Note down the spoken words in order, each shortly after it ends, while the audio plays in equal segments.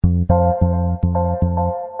Hi,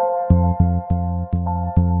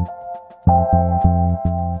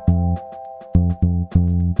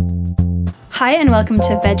 and welcome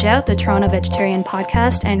to Veg Out, the Toronto Vegetarian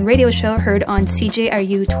podcast and radio show heard on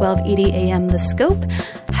CJRU 1280 AM The Scope.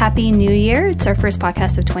 Happy New Year. It's our first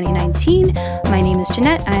podcast of 2019. My name is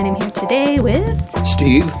Jeanette, and I'm here today with...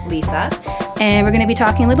 Steve. Lisa. And we're going to be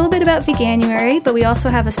talking a little bit about Veganuary, but we also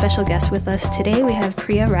have a special guest with us today. We have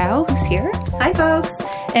Priya Rao, who's here. Hi, folks.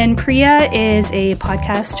 And Priya is a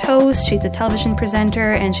podcast host, she's a television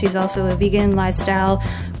presenter, and she's also a vegan lifestyle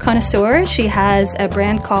connoisseur. She has a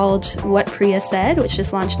brand called What Priya Said, which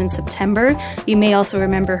just launched in September. You may also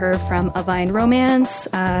remember her from A Vine Romance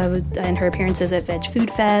and her appearances at Veg Food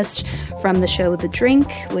Fest, from the show The Drink,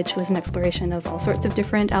 which was an exploration of all sorts of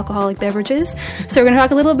different alcoholic beverages. So we're going to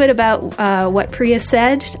talk a little bit about what Priya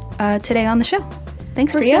said today on the show.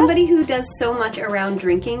 Thanks, Priya. For somebody who does so much around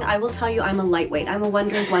drinking, I will tell you I'm a lightweight. I'm a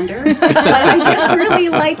wonder, but I just really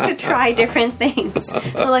like to try different things.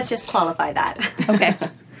 So let's just qualify that. Okay.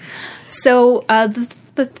 So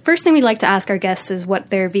the first thing we'd like to ask our guests is what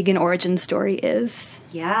their vegan origin story is.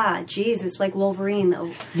 Yeah, geez, it's like Wolverine,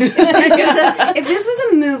 though. If this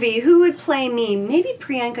was a movie, who would play me? Maybe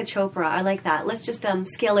Priyanka Chopra. I like that. Let's just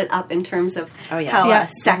scale it up in terms of how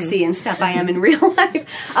sexy and stuff I am in real life.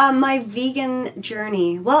 My vegan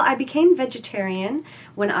journey. Well, I became vegetarian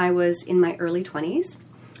when I was in my early 20s.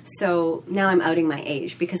 So now I'm outing my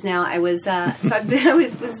age because now I was I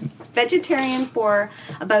was vegetarian for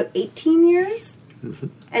about 18 years,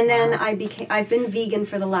 and then I've been vegan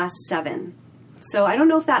for the last 7. So I don't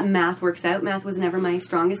know if that math works out. Math was never my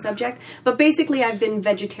strongest subject, but basically I've been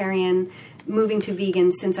vegetarian, moving to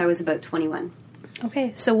vegan since I was about 21.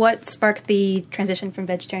 Okay, so what sparked the transition from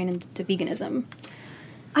vegetarian to veganism?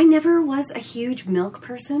 I never was a huge milk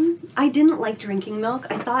person. I didn't like drinking milk.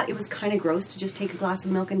 I thought it was kind of gross to just take a glass of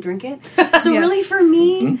milk and drink it. So really for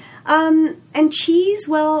me, and cheese,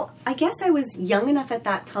 well, I guess I was young enough at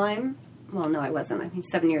that time. Well, no, I wasn't. I mean,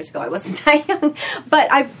 7 years ago, I wasn't that young. But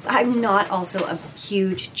I'm not also a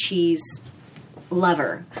huge cheese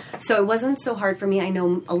lover. So it wasn't so hard for me. I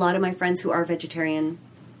know a lot of my friends who are vegetarian,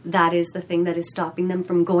 that is the thing that is stopping them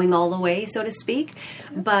from going all the way, so to speak.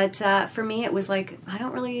 But for me, it was like, I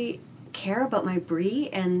don't really care about my brie,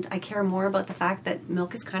 and I care more about the fact that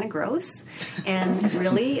milk is kind of gross. And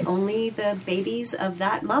really, only the babies of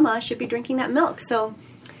that mama should be drinking that milk. So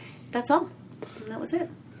that's all. And that was it.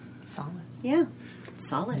 Solid. Yeah.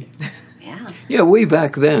 Solid. Yeah. Yeah, way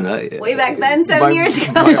back then. 7 years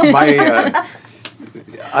ago.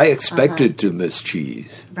 I expected to miss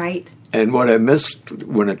cheese. Right. And what I missed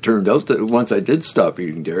when it turned out that once I did stop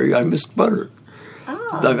eating dairy, I missed butter.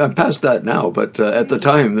 Oh. I'm past that now, but at the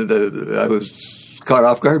time, I was caught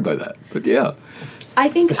off guard by that. But yeah. I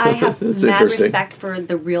think I have mad respect for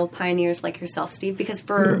the real pioneers like yourself, Steve, because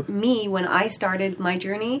for me, when I started my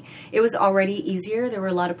journey, it was already easier. There were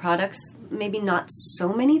a lot of products, maybe not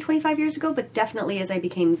so many 25 years ago, but definitely as I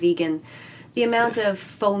became vegan, the amount of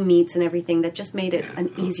faux meats and everything that just made it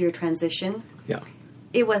an easier transition. Yeah.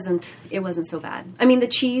 It wasn't so bad. I mean, the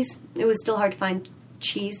cheese, it was still hard to find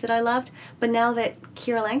cheese that I loved, but now that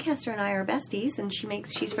Kira Lancaster and I are besties, and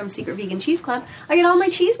she's from Secret Vegan Cheese Club, I get all my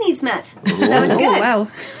cheese needs met. So it's good. Oh, wow.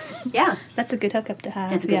 Yeah. That's a good hookup to have.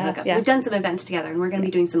 That's a good hookup. Yeah. We've done some events together, and we're going to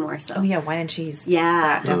be doing some more. So. Oh, yeah, wine and cheese.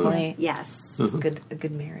 Yeah. Definitely. Yes. A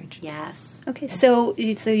good marriage. Yes. Okay, so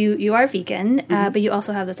you are vegan, but you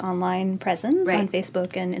also have this online presence on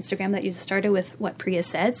Facebook and Instagram that you started with What Priya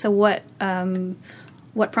Said. So what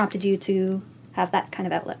prompted you to have that kind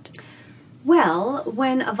of outlet? Well,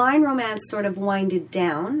 when A Vine Romance sort of wound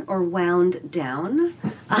down,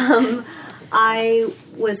 I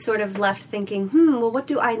was sort of left thinking, well, what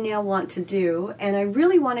do I now want to do? And I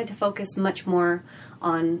really wanted to focus much more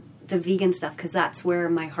on the vegan stuff because that's where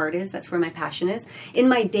my heart is. That's where my passion is. In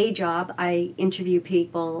my day job, I interview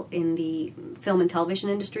people in the film and television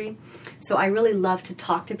industry. So I really love to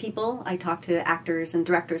talk to people. I talk to actors and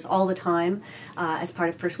directors all the time. As part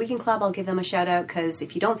of First Weekend Club, I'll give them a shout out because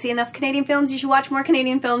if you don't see enough Canadian films, you should watch more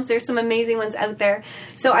Canadian films. There's some amazing ones out there.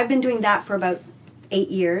 So I've been doing that for about 8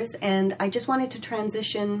 years, and I just wanted to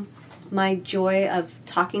transition my joy of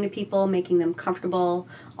talking to people, making them comfortable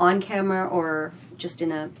on camera or just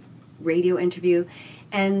in a radio interview,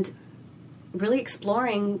 and really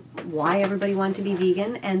exploring why everybody wanted to be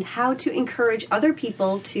vegan and how to encourage other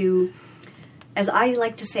people to, as I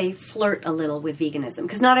like to say, flirt a little with veganism.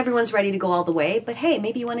 Because not everyone's ready to go all the way, but hey,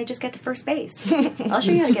 maybe you want to just get to first base. I'll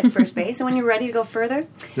show you how to get to first base, and when you're ready to go further,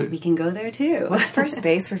 we can go there too. What's first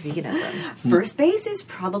base for veganism? First base is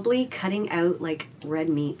probably cutting out, like, red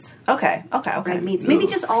meats. Okay. Red meats. Maybe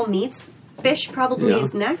just all meats. Fish probably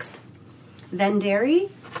is next. Then dairy.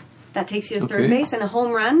 That takes you to third base. And a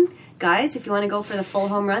home run. Guys, if you want to go for the full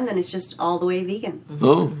home run, then it's just all the way vegan.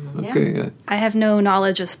 Oh, okay. Yeah. I have no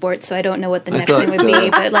knowledge of sports, so I don't know what the next thing would be.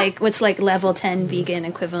 But like, what's like level 10 vegan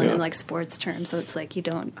equivalent in like sports terms? So it's like you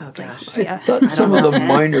don't. Oh gosh. I thought some of the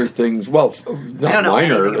minor things, well, not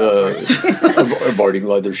minor, avoiding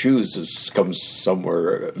leather shoes comes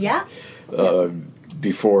somewhere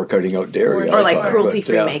before cutting out dairy. Or like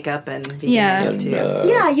cruelty-free makeup and vegan makeup too.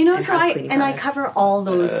 So I cover all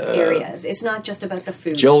those areas. It's not just about the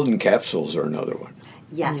food. Gelatin capsules are another one.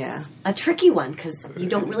 Yes. Yeah. A tricky one because you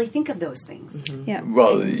don't really think of those things. Mm-hmm. Yeah.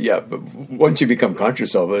 Well, yeah, but once you become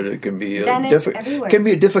conscious of it, it can be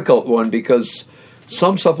a difficult one because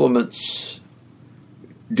some supplements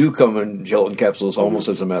do come in gelatin capsules almost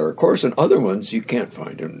as a matter of course, and other ones you can't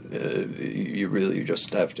find, and you really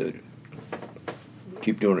just have to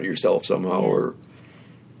keep doing it yourself somehow, or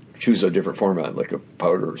choose a different format, like a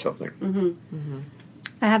powder or something. Mm-hmm. Mm-hmm.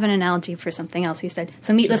 I have an analogy for something else you said.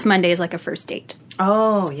 So Meatless Monday is like a first date.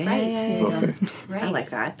 Oh, yeah. Okay. Right. I like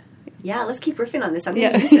that. Yeah, let's keep riffing on this. I'm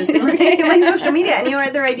going to use this in my social media. Any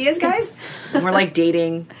other ideas, guys? We're like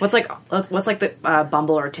dating. What's like the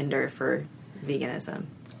Bumble or Tinder for veganism?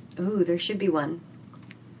 Ooh, there should be one.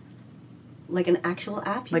 Like an actual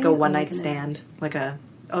app? Like a one-night stand. Like a...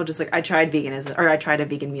 Oh, just like I tried veganism, or I tried a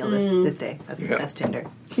vegan meal this day. That's Tinder.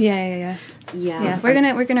 Yeah. We're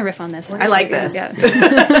gonna riff on this. I like this. Yeah.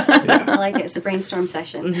 I like it. It's a brainstorm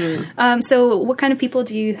session. Mm-hmm. So, what kind of people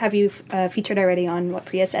have you featured already on What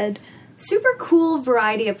Priya Said? Super cool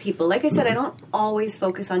variety of people. Like I said, I don't always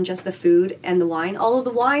focus on just the food and the wine. Although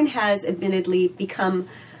the wine has admittedly become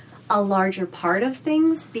a larger part of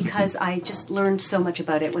things because I just learned so much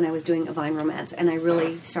about it when I was doing A Vine Romance, and I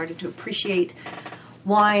really started to appreciate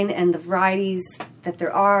wine and the varieties that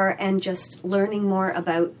there are, and just learning more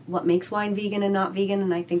about what makes wine vegan and not vegan,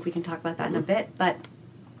 and I think we can talk about that in a bit. But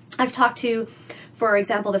I've talked to, for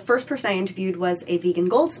example, the first person I interviewed was a vegan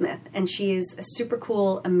goldsmith, and she is a super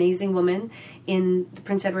cool, amazing woman in the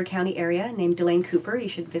Prince Edward County area named Delane Cooper. You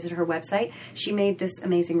should visit her website. She made this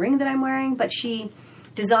amazing ring that I'm wearing, but she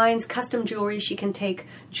designs custom jewelry. She can take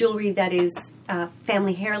jewelry that is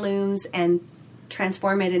family heirlooms and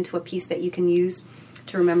transform it into a piece that you can use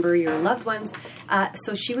to remember your loved ones.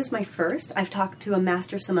 So she was my first. I've talked to a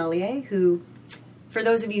master sommelier who, for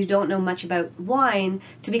those of you who don't know much about wine,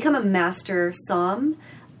 to become a master somm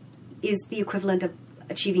is the equivalent of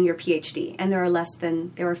achieving your PhD. And there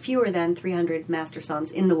are fewer than 300 master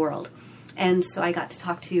somms in the world. And so I got to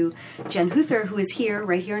talk to Jen Huther, who is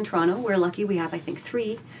right here in Toronto. We're lucky we have, I think,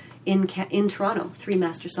 3 in Toronto, 3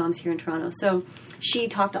 master somms here in Toronto. So she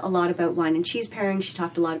talked a lot about wine and cheese pairing. She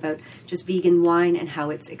talked a lot about just vegan wine and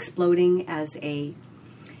how it's exploding as an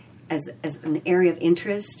area of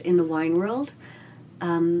interest in the wine world.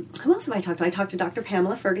 Who else have I talked to? I talked to Dr.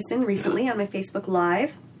 Pamela Ferguson recently on my Facebook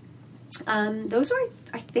Live. Those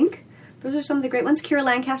are some of the great ones. Kira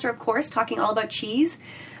Lancaster, of course, talking all about cheese.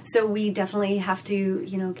 So we definitely have to,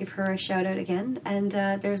 give her a shout out again. And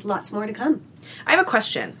there's lots more to come. I have a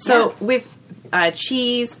question. So with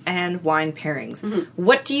cheese and wine pairings,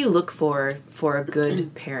 what do you look for a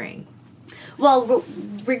good pairing? Well,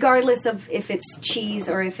 regardless of if it's cheese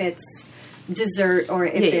or if it's dessert or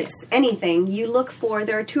if it's anything,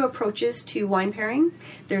 there are 2 approaches to wine pairing.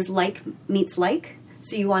 There's like meets like.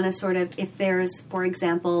 So you want to sort of, if there's, for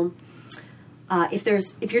example,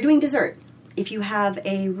 if you're doing dessert, if you have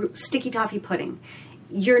a sticky toffee pudding,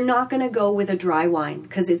 you're not going to go with a dry wine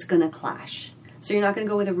because it's going to clash. So you're not going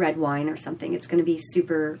to go with a red wine or something. It's going to be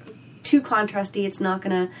too contrasty. It's not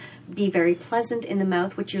going to be very pleasant in the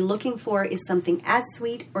mouth. What you're looking for is something as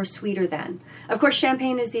sweet or sweeter than. Of course,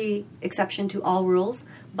 champagne is the exception to all rules.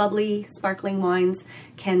 Bubbly, sparkling wines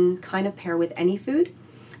can kind of pair with any food.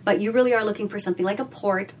 But you really are looking for something like a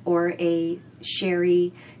port or a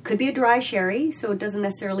sherry. Could be a dry sherry, so it doesn't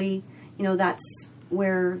necessarily, that's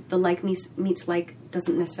where the like meets like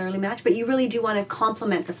doesn't necessarily match. But you really do want to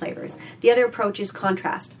complement the flavors. The other approach is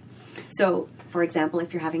contrast. So, for example,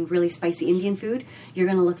 if you're having really spicy Indian food, you're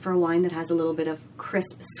going to look for a wine that has a little bit of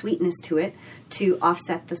crisp sweetness to it to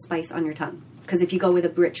offset the spice on your tongue. Because if you go with a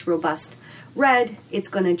rich, robust red, it's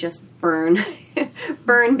going to just burn.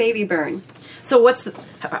 Burn, baby, burn. So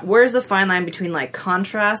where's the fine line between like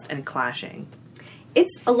contrast and clashing?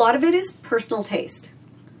 A lot of it is personal taste.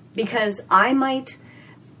 Because I might,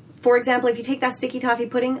 for example, if you take that sticky toffee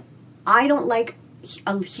pudding, I don't like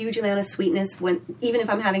a huge amount of sweetness even if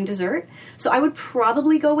I'm having dessert. So I would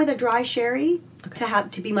probably go with a dry sherry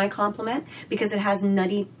to be my complement because it has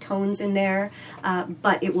nutty tones in there,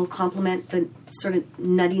 but it will complement the sort of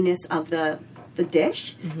nuttiness of the the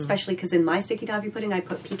dish, especially because in my sticky toffee pudding I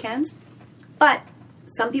put pecans. But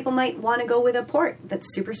some people might want to go with a port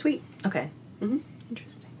that's super sweet. Okay.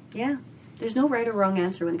 Interesting. Yeah. There's no right or wrong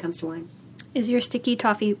answer when it comes to wine. Is your sticky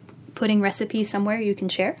toffee pudding recipe somewhere you can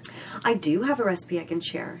share? I do have a recipe I can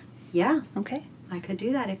share. Yeah. Okay. I could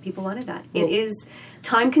do that if people wanted that. It is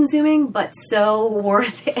time-consuming, but so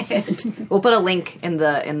worth it. We'll put a link in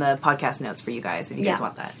the podcast notes for you guys if you guys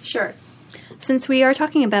want that. Sure. Since we are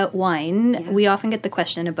talking about wine, we often get the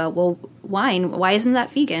question about, well, wine, why isn't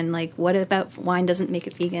that vegan? Like, what about wine doesn't make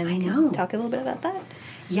it vegan? I know. Talk a little bit about that.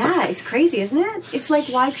 Yeah, it's crazy, isn't it? It's like,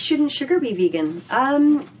 why shouldn't sugar be vegan?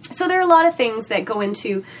 So there are a lot of things that go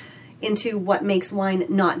into what makes wine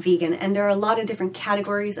not vegan. And there are a lot of different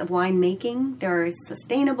categories of wine making. There is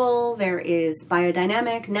sustainable, there is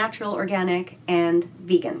biodynamic, natural, organic, and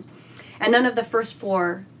vegan. And none of the first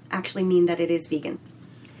four actually mean that it is vegan.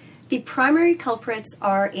 The primary culprits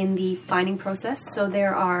are in the fining process. So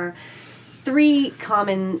there are 3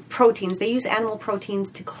 common proteins. They use animal proteins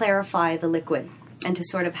to clarify the liquid and to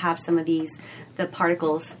sort of have some of the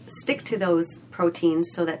particles stick to those proteins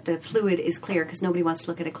so that the fluid is clear, because nobody wants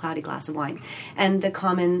to look at a cloudy glass of wine. And the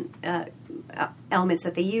common elements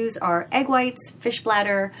that they use are egg whites, fish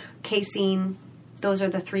bladder, casein. Those are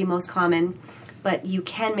the 3 most common. But you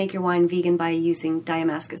can make your wine vegan by using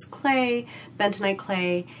Damascus clay, bentonite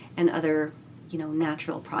clay, and other,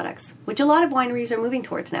 natural products, which a lot of wineries are moving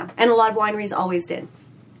towards now. And a lot of wineries always did.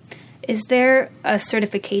 Is there a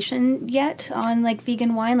certification yet on,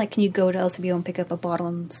 vegan wine? Can you go to LCBO and pick up a bottle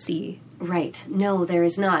and see? Right. No, there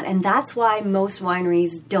is not. And that's why most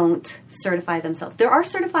wineries don't certify themselves. There are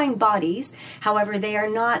certifying bodies. However, they are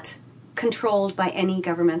not controlled by any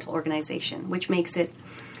governmental organization, which makes it,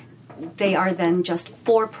 they are then just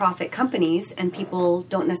for-profit companies, and people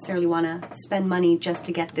don't necessarily want to spend money just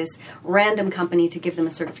to get this random company to give them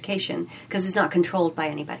a certification, because it's not controlled by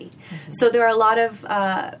anybody. So there are a lot of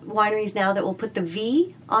wineries now that will put the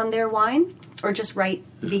V on their wine, or just write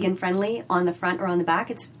vegan-friendly on the front or on the back.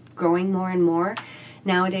 It's growing more and more.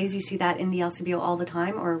 Nowadays, you see that in the LCBO all the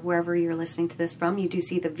time, or wherever you're listening to this from. You do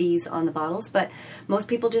see the V's on the bottles, but most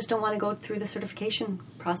people just don't want to go through the certification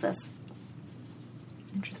process.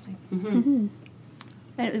 Interesting.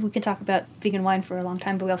 And we could talk about vegan wine for a long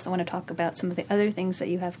time, but we also want to talk about some of the other things that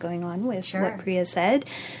you have going on with what Priya said.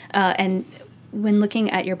 And when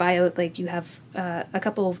looking at your bio, you have a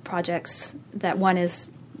couple of projects that one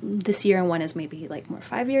is this year and one is maybe more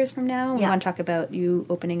 5 years from now. We want to talk about you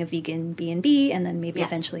opening a vegan B&B and then maybe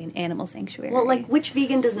eventually an animal sanctuary. Well, which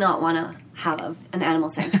vegan does not want to have an animal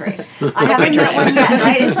sanctuary? I haven't met one yet,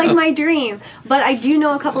 right? It's my dream. But I do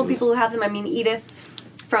know a couple of people who have them. I mean, Edith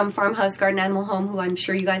from Farmhouse Garden Animal Home, who I'm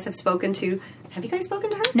sure you guys have spoken to. Have you guys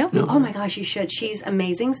spoken to her? No. Oh my gosh, you should. She's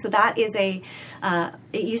amazing. So that is it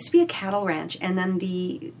used to be a cattle ranch, and then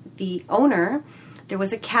the owner, there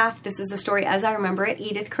was a calf. This is the story as I remember it.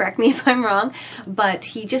 Edith, correct me if I'm wrong. But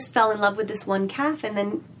he just fell in love with this one calf, and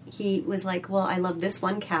then he was like, well, I love this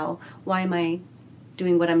one cow. Why am I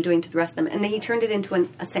doing what I'm doing to the rest of them? And then he turned it into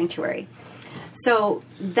a sanctuary. So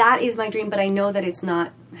that is my dream, but I know that it's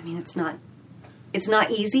not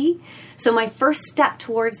easy. So my first step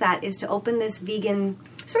towards that is to open this vegan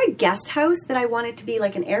sort of guest house that I want it to be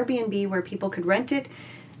like an Airbnb where people could rent it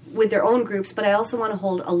with their own groups, but I also want to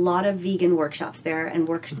hold a lot of vegan workshops there and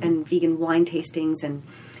and vegan wine tastings and,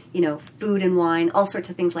 food and wine, all sorts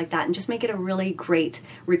of things like that, and just make it a really great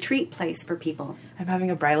retreat place for people. I'm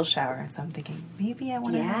having a bridal shower, so I'm thinking maybe I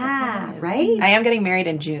want to. Yeah, right? I am getting married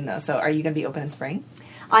in June, though, so are you going to be open in spring?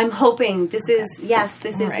 I'm hoping this is,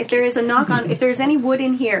 right. If there is a knock on, if there's any wood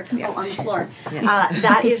in here, on the floor,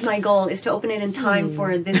 that is my goal, is to open it in time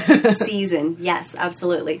for this season. Yes,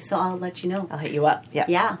 absolutely. So I'll let you know. I'll hit you up.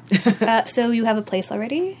 Yeah. So you have a place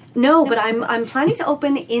already? No, but I'm planning to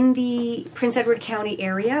open in the Prince Edward County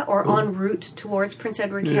area, or en route towards Prince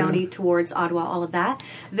Edward County, towards Ottawa, all of that.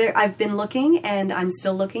 I've been looking, and I'm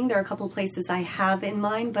still looking. There are a couple of places I have in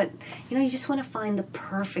mind, but, you just want to find the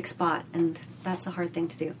perfect spot, and that's a hard thing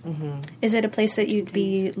to do. Is it a place that you'd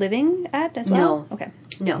be living at as well? No. Okay.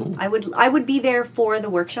 No, I would be there for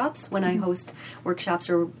the workshops when I host workshops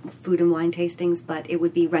or food and wine tastings, but it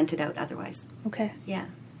would be rented out otherwise. Okay. Yeah.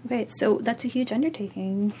 Okay, so that's a huge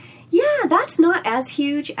undertaking. Yeah, that's not as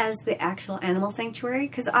huge as the actual animal sanctuary,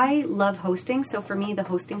 because I love hosting, so for me the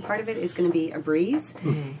hosting part of it is going to be a breeze.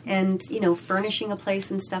 And, furnishing a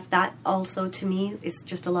place and stuff, that also to me is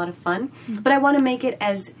just a lot of fun. But I want to make it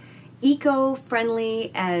as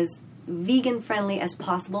eco-friendly, as vegan-friendly as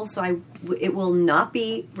possible, so it will not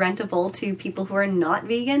be rentable to people who are not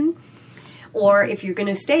vegan. Or if you're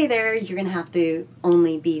going to stay there, you're going to have to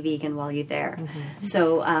only be vegan while you're there. Mm-hmm.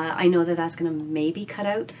 So I know that that's going to maybe cut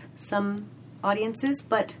out some audiences,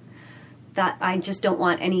 but that I just don't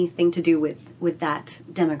want anything to do with that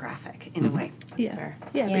demographic in a way. That's fair.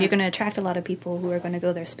 Yeah, but you're going to attract a lot of people who are going to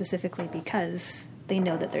go there specifically because they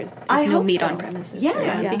know that there's no meat on premises.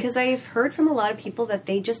 Yeah, because I've heard from a lot of people that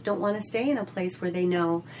they just don't want to stay in a place where they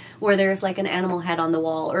know where there's like an animal head on the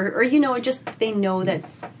wall, or just they know that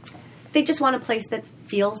they just want a place that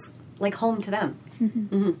feels like home to them.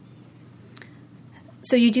 Mm-hmm. Mm-hmm.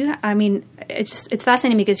 So you do, I mean, it's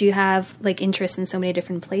fascinating because you have like interest in so many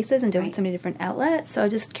different places and so many different outlets. So I'm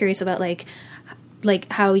just curious about like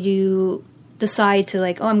how you decide to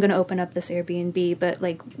like, oh, I'm going to open up this Airbnb, but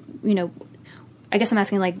like, you know, I guess I'm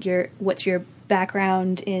asking like what's your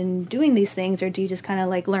background in doing these things, or do you just kind of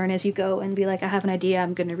like learn as you go and be like, I have an idea,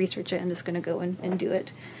 I'm going to research it, I'm just going to go and do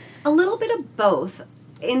it? A little bit of both.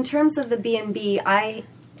 In terms of the B&B, I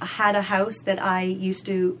had a house that I used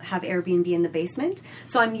to have Airbnb in the basement,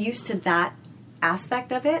 so I'm used to that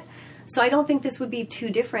aspect of it. So I don't think this would be too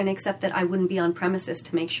different, except that I wouldn't be on premises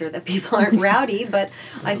to make sure that people aren't rowdy, but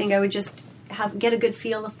I think I would just get a good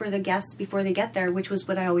feel for the guests before they get there, which was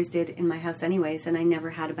what I always did in my house anyways, and I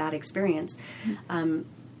never had a bad experience.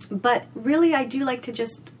 But really, I do like to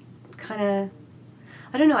just kind of,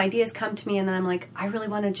 I don't know, ideas come to me, and then I'm like, I really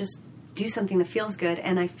want to just do something that feels good,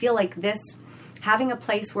 and I feel like this, having a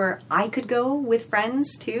place where I could go with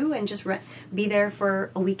friends too and just be there for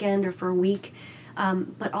a weekend or for a week,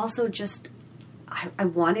 but also just I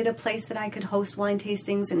wanted a place that I could host wine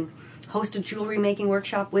tastings and host a jewelry making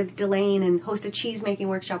workshop with Delane and host a cheese making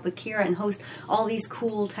workshop with Kira and host all these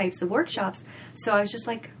cool types of workshops. So I was just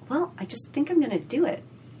like, well, I just think I'm going to do it.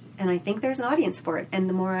 And I think there's an audience for it. And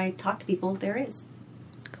the more I talk to people, there is.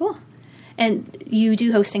 Cool. And you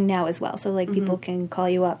do hosting now as well, so like people can call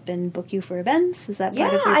you up and book you for events. Is that part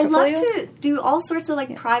of your portfolio? I love to do all sorts of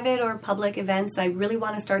like private or public events. I really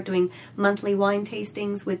want to start doing monthly wine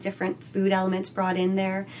tastings with different food elements brought in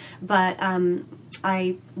there. But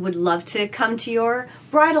I would love to come to your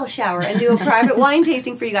bridal shower and do a private wine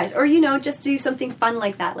tasting for you guys, or just do something fun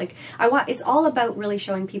like that. Like it's all about really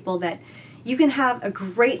showing people that you can have a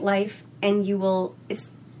great life and you will.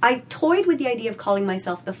 I toyed with the idea of calling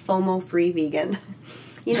myself the FOMO-free vegan.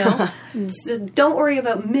 Just don't worry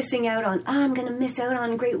about missing out on, I'm going to miss out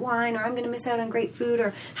on great wine, or I'm going to miss out on great food,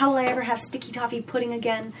 or how will I ever have sticky toffee pudding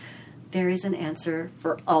again? There is an answer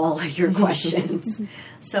for all of your questions.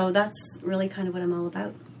 So that's really kind of what I'm all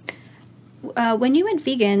about. When you went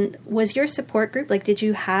vegan, was your support group, like, did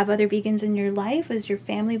you have other vegans in your life? Was your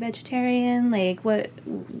family vegetarian? Like,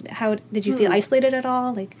 how did you feel isolated at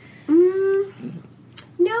all? Like,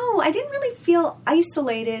 No, I didn't really feel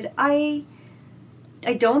isolated. I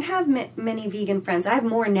don't have many vegan friends. I have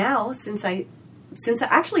more now since I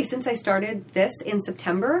started this in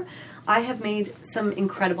September. I have made some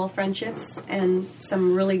incredible friendships and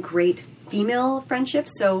some really great female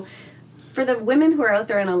friendships. So for the women who are out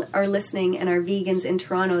there and are listening and are vegans in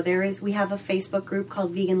Toronto, we have a Facebook group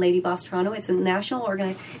called Vegan Lady Boss Toronto. It's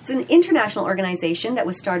it's an international organization that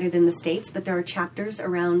was started in the States, but there are chapters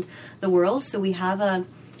around the world. So we have a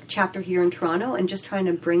chapter here in Toronto and just trying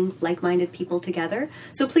to bring like-minded people together.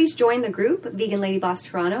 So please join the group, Vegan Lady Boss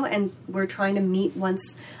Toronto, and we're trying to meet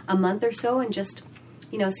once a month or so and just,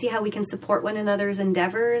 see how we can support one another's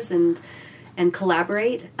endeavors and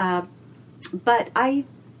collaborate. But I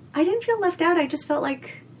didn't feel left out. I just felt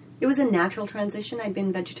like it was a natural transition. I'd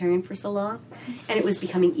been vegetarian for so long, and it was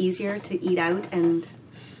becoming easier to eat out and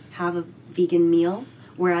have a vegan meal.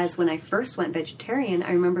 Whereas when I first went vegetarian,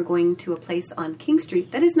 I remember going to a place on King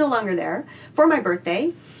Street that is no longer there for my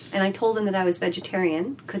birthday, and I told him that I was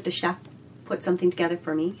vegetarian. Could the chef put something together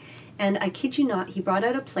for me? And I kid you not, he brought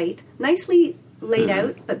out a plate, nicely laid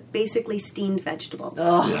out, but basically steamed vegetables.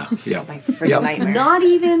 Oh, yeah. My freaking nightmare. Not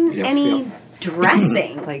even any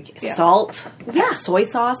dressing. Salt. Yeah. Soy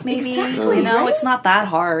sauce, maybe. Exactly. Right? It's not that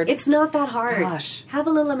hard. It's not that hard. Gosh. Have a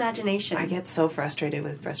little imagination. I get so frustrated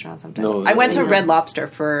with restaurants sometimes. No, I went to Red Lobster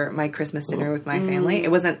for my Christmas dinner with my family. It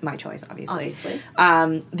wasn't my choice, obviously.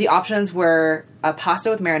 The options were a pasta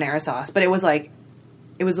with marinara sauce, but it was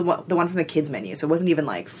the one from the kids menu, so it wasn't even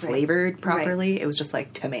flavored properly. Right. It was just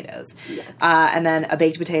tomatoes, and then a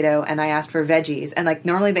baked potato. And I asked for veggies, and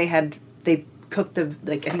normally they cooked I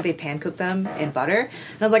think they pan cooked them in butter.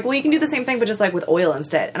 And I was like, well, you can do the same thing, but just with oil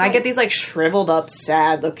instead. And I get these shriveled up,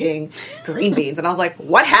 sad looking green beans, and I was like,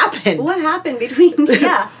 what happened? What happened between?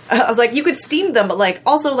 Yeah, I was like, you could steam them, but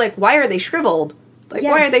also why are they shriveled?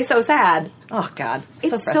 Why are they so sad? Oh God,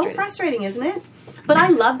 it's so frustrating, isn't it? But I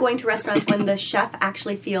love going to restaurants when the chef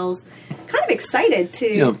actually feels kind of excited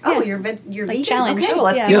to, you're vegan? Challenged. Okay,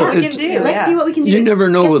 let's see what we can do. Let's see what we can do. You never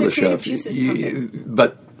know with a chef.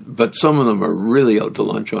 But some of them are really out to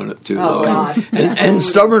lunch on it too. Oh, God. And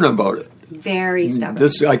stubborn about it. Very stubborn.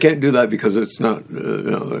 I can't do that because it's not,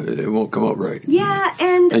 it won't come out right. Yeah,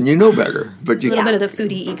 and you know better. But you a little bit of the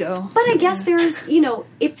foodie ego. But I guess there's,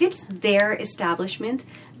 if it's their establishment,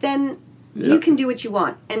 then you can do what you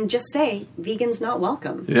want and just say vegan's not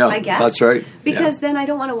welcome. Yeah, I guess that's right. Because then I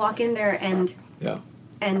don't want to walk in there and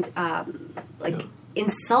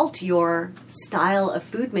insult your style of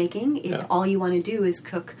food making if all you want to do is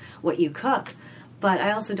cook what you cook. But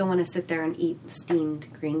I also don't want to sit there and eat steamed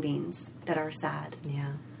green beans that are sad.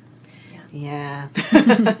 Yeah.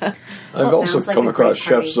 I've also come across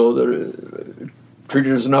chefs though that treat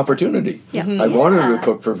it as an opportunity. Yeah. I've wanted to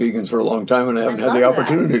cook for vegans for a long time, and I haven't had the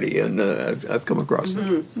opportunity, and I've come across that.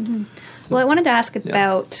 Mm-hmm. Well, I wanted to ask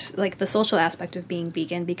about like the social aspect of being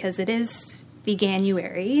vegan because it is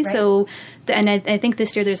Veganuary. Right. So, and I think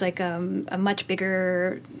this year there's like a much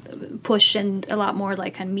bigger push and a lot more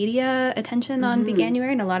like kind of media attention on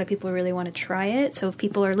Veganuary, and a lot of people really want to try it. So if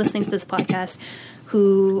people are listening to this podcast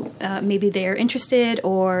who maybe they're interested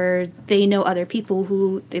or they know other people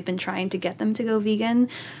who they've been trying to get them to go vegan,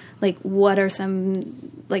 like what are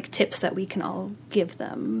some like tips that we can all give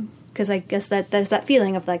them? Because I guess that there's that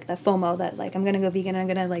feeling of like the FOMO that like I'm going to go vegan, I'm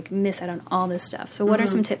going to like miss out on all this stuff. So what are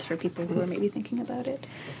some tips for people who are maybe thinking about it?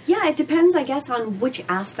 Yeah, it depends, I guess, on which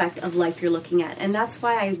aspect of life you're looking at. And that's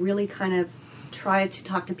why I really kind of try to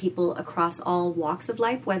talk to people across all walks of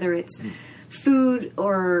life, whether it's food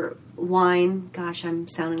or wine. Gosh, I'm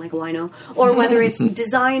sounding like a wino. Or whether it's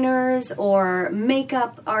designers or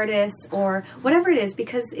makeup artists or whatever it is,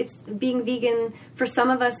 because it's being vegan. For some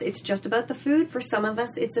of us, it's just about the food. For some of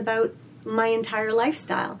us, it's about my entire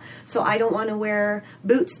lifestyle. So I don't want to wear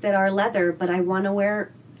boots that are leather, but I want to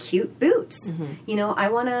wear cute boots. I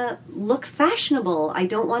want to look fashionable. I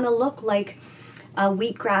don't want to look like a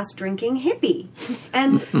wheatgrass drinking hippie.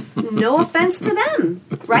 And no offense to them,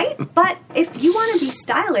 right? But if you want to be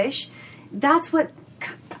stylish, that's what...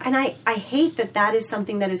 And I hate that is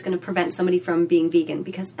something that is going to prevent somebody from being vegan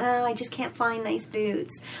because, I just can't find nice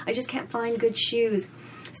boots. I just can't find good shoes.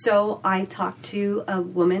 So I talked to a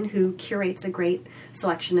woman who curates a great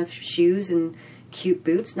selection of shoes and cute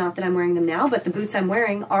boots. Not that I'm wearing them now, but the boots I'm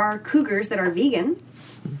wearing are Cougars that are vegan.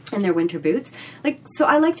 And they're winter boots. So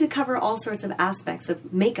I like to cover all sorts of aspects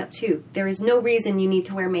of makeup too. There is no reason you need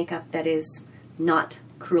to wear makeup that is not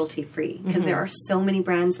cruelty-free because there are so many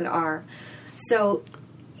brands that are. So,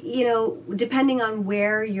 depending on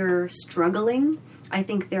where you're struggling, I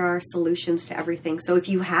think there are solutions to everything. So if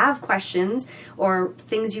you have questions or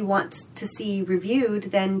things you want to see reviewed,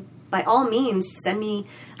 then by all means, send me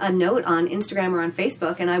a note on Instagram or on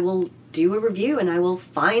Facebook and I will do a review and I will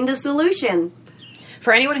find a solution.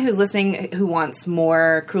 For anyone who's listening who wants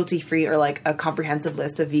more cruelty-free or like a comprehensive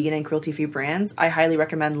list of vegan and cruelty-free brands, I highly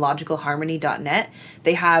recommend logicalharmony.net.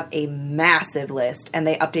 They have a massive list and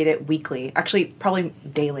they update it weekly, actually probably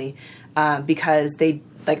daily, because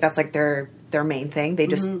that's like their main thing. They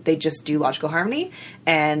just do Logical Harmony,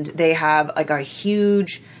 and they have like a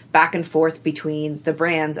huge back and forth between the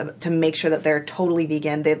brands to make sure that they're totally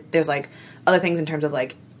vegan. There's like other things in terms of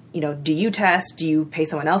like, do you test? Do you pay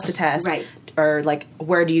someone else to test? Right. Or like,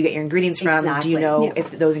 where do you get your ingredients from? Exactly. Do you know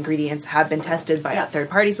if those ingredients have been tested by third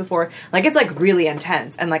parties before? Like, it's like really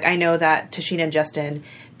intense. And like, I know that Tashina and Justin,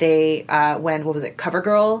 they what was it,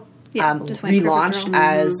 CoverGirl? Relaunched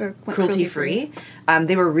as cruelty-free.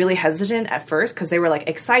 They were really hesitant at first because they were like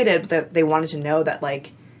excited that they wanted to know that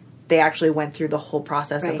like they actually went through the whole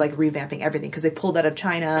process of like revamping everything because they pulled out of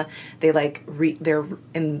China. They like they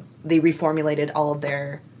reformulated all of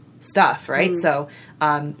their stuff, right? So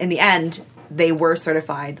in the end, they were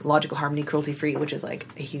certified Logical Harmony cruelty-free, which is like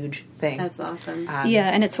a huge thing. That's awesome.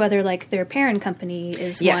 And it's whether like their parent company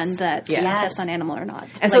is one that tests on animal or not.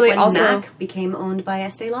 And so they also Mac became owned by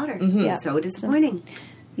Estee Lauder. So disappointing.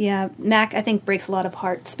 Yeah, Mac I think breaks a lot of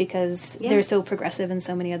hearts because they're so progressive in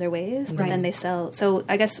so many other ways, but then they sell. So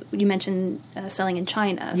I guess you mentioned selling in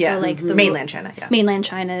China. Yeah, so like the mainland China. Yeah, mainland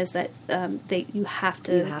China is that you have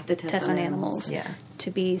to test on animals to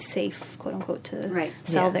be safe, quote unquote, to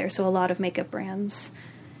sell there. So a lot of makeup brands.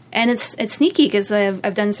 And it's sneaky because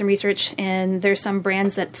I've done some research and there's some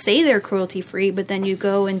brands that say they're cruelty free, but then you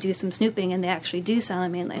go and do some snooping and they actually do sell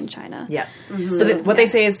in mainland China. Yeah. So what they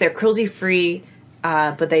say is they're cruelty free.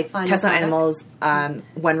 But they test on animals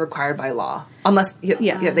when required by law. Unless,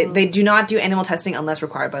 they do not do animal testing unless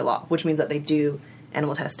required by law, which means that they do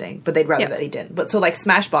animal testing, but they'd rather that they didn't. But so like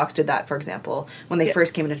Smashbox did that, for example, when they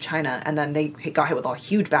first came into China, and then they got hit with a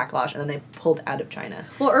huge backlash, and then they pulled out of China.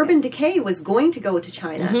 Well, Urban Decay was going to go to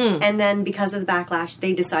China, and then because of the backlash,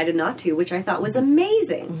 they decided not to, which I thought was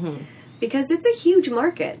amazing, because it's a huge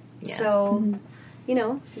market. Yeah. So, you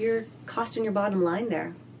know, you're costing your bottom line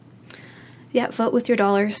there. Yeah, vote with your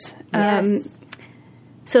dollars. Yes.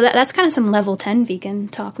 So that's kind of some level 10 vegan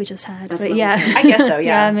talk we just had. That's but yeah, 10. I guess so,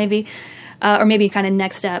 yeah. Maybe. Or maybe kind of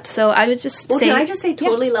next step. So I would just say... Can I just say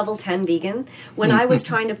totally level 10 vegan? When I was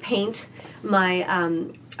trying to paint my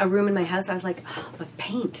a room in my house, I was like, oh, but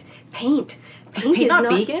paint is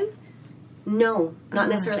not vegan? No, not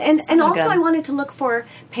necessarily. And also I wanted to look for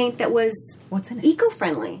paint that was what's in it?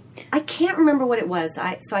 Eco-friendly. I can't remember what it was.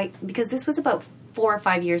 Because this was about 4 or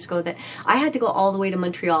 5 years ago that I had to go all the way to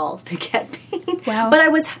Montreal to get paint. Wow. But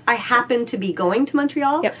I happened to be going to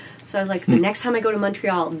Montreal. Yep. So I was like, the next time I go to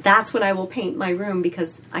Montreal, that's when I will paint my room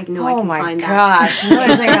because I know I can find that. Oh my gosh.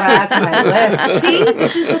 I think that's my list. See?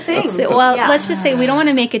 This is the thing. Let's just say we don't want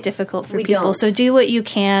to make it difficult for people. Don't. So do what you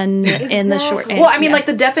can in the short end. Well, I mean, like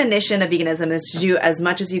the definition of veganism is to do as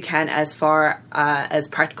much as you can as far as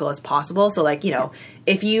practical as possible. So like, you know,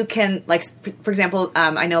 if you can, like, for example,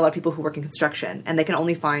 I know a lot of people who work in construction and they can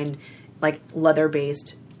only find like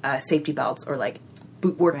leather-based safety belts or like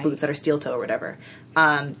work boots that are steel toe or whatever.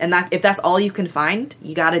 And that if that's all you can find,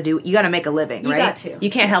 you got to make a living, right? You got to. You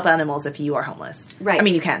can't help animals if you are homeless. Right. I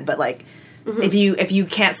mean, you can, but like if you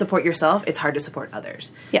can't support yourself, it's hard to support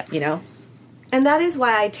others. Yeah. You know? And that is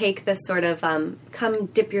why I take this sort of come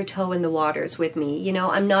dip your toe in the waters with me. You know,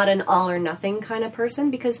 I'm not an all or nothing kind of person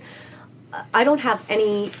because I don't have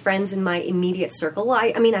any friends in my immediate circle.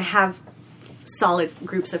 Well, I mean, I have solid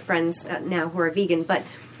groups of friends now who are vegan, but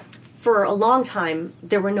for a long time,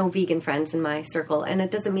 there were no vegan friends in my circle, and it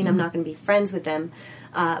doesn't mean I'm not going to be friends with them,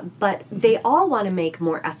 but they all want to make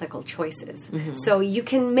more ethical choices. So you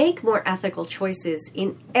can make more ethical choices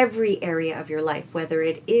in every area of your life, whether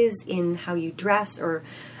it is in how you dress or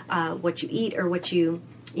what you eat or what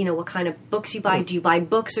what kind of books you buy. Do you buy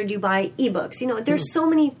books or do you buy ebooks? You know, there's so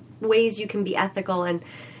many ways you can be ethical, and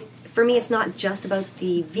for me, it's not just about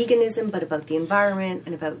the veganism, but about the environment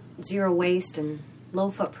and about zero waste and low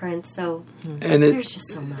footprint, so there's just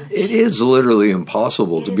so much. It is literally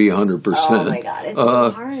impossible to be 100%. Oh my God, it's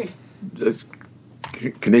so hard.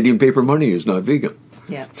 Canadian paper money is not vegan.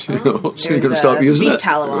 Yeah. So you're going to stop using beef it.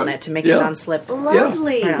 tallow on it to make it non-slip.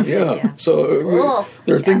 Lovely. Yeah. So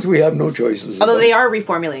there are things we have no choices. Although they are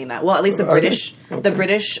reformulating that. Well, at least the British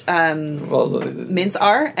mints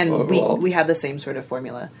are, and we have the same sort of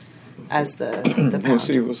formula as the pound. We'll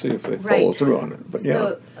see if they follow through on it. But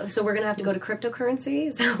so we're going to have to go to cryptocurrency?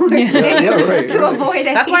 Is that what we're saying? Right. To avoid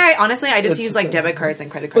it. That's why I just use like debit cards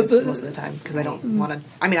and credit cards most of the time because I don't want to.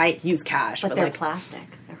 I mean, I use cash, but they're like plastic.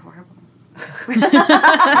 They're horrible. But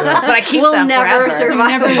I keep them never forever.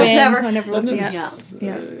 survive. We'll never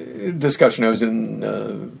win. Discussion I was in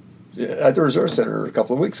at the Resource Center a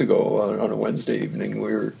couple of weeks ago on a Wednesday evening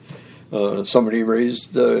where somebody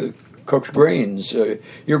raised cooked grains.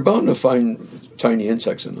 You're bound to find tiny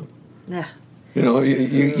insects in them. Yeah. You know,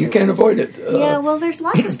 you can't avoid it. Well, there's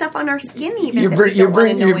lots of stuff on our skin even. You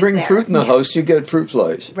bring fruit in the house, you get fruit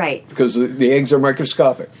flies. Right. Because the eggs are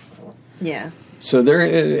microscopic. Yeah. So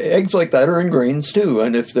eggs like that are in grains too,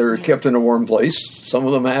 and if they're kept in a warm place, some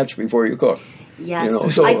of them hatch before you cook. Yes. You know,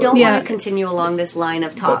 so, I don't want to continue along this line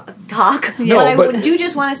of talk, but I do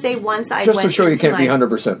just want to say once I just went to show you can't be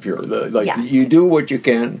 100% pure. Yes. You do what you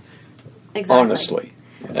can, honestly.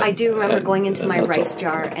 I do remember going into my rice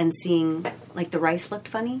jar and seeing like the rice looked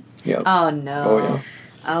funny. Yeah. Oh no.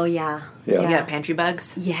 Oh yeah. You got pantry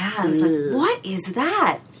bugs? Yeah. I was like, what is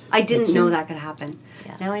that? I didn't know that could happen.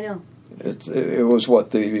 Yeah. Now I know. It was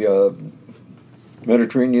the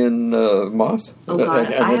Mediterranean moth. Oh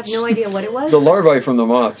God, I have no idea what it was. The larvae from the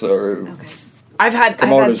moth are. Okay. I've had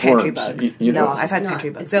pantry worms. bugs. I've had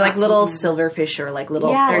pantry bugs. They're like little silverfish or like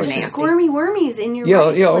little. Yeah, they're just nasty. squirmy wormies in your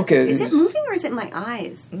rice. Yeah, like, okay. Is it moving or is it my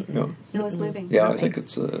eyes? No, it's moving. Yeah, no, I think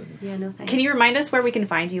it's. Yeah, no thanks. Can you remind us where we can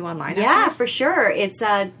find you online? Yeah, for sure. It's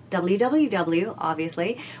www,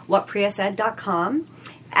 obviously, whatpriyasaid.com,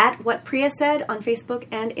 at What Priya Said on Facebook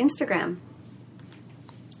and Instagram.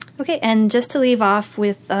 Okay, and just to leave off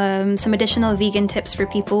with some additional vegan tips for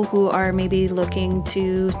people who are maybe looking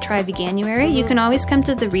to try Veganuary, you can always come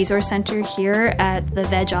to the Resource Center here at the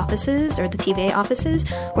Veg offices or the TVA offices.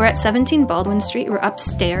 We're at 17 Baldwin Street. We're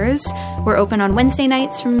upstairs. We're open on Wednesday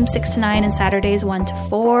nights from 6 to 9 and Saturdays 1 to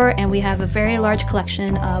 4, and we have a very large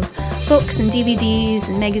collection of books and DVDs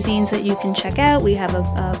and magazines that you can check out. We have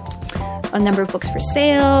a a number of books for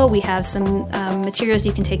sale. We have some materials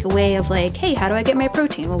you can take away of like, hey, how do I get my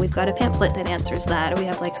protein? Well, we've got a pamphlet that answers that. Or we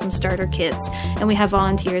have like some starter kits, and we have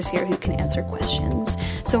volunteers here who can answer questions.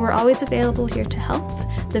 So we're always available here to help.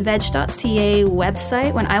 The veg.ca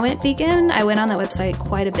website, when I went vegan, I went on that website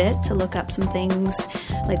quite a bit to look up some things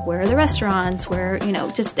like where are the restaurants, where,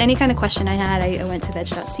 just any kind of question I had, I went to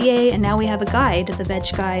veg.ca, and now we have a guide, the Veg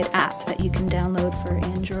Guide app that you can download for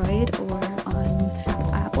Android or on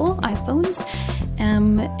Apple iPhones.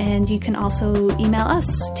 And you can also email us,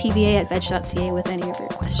 tva@veg.ca, with any of your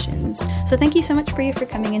questions. So thank you so much, Priya, for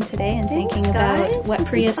coming in today and thinking about what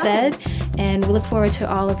Priya said. And we look forward to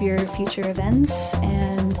all of your future events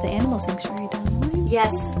and the animal sanctuary down the line.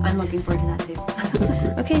 Yes, I'm looking forward to that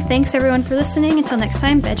too. Okay, thanks everyone for listening. Until next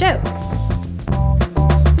time, veg out.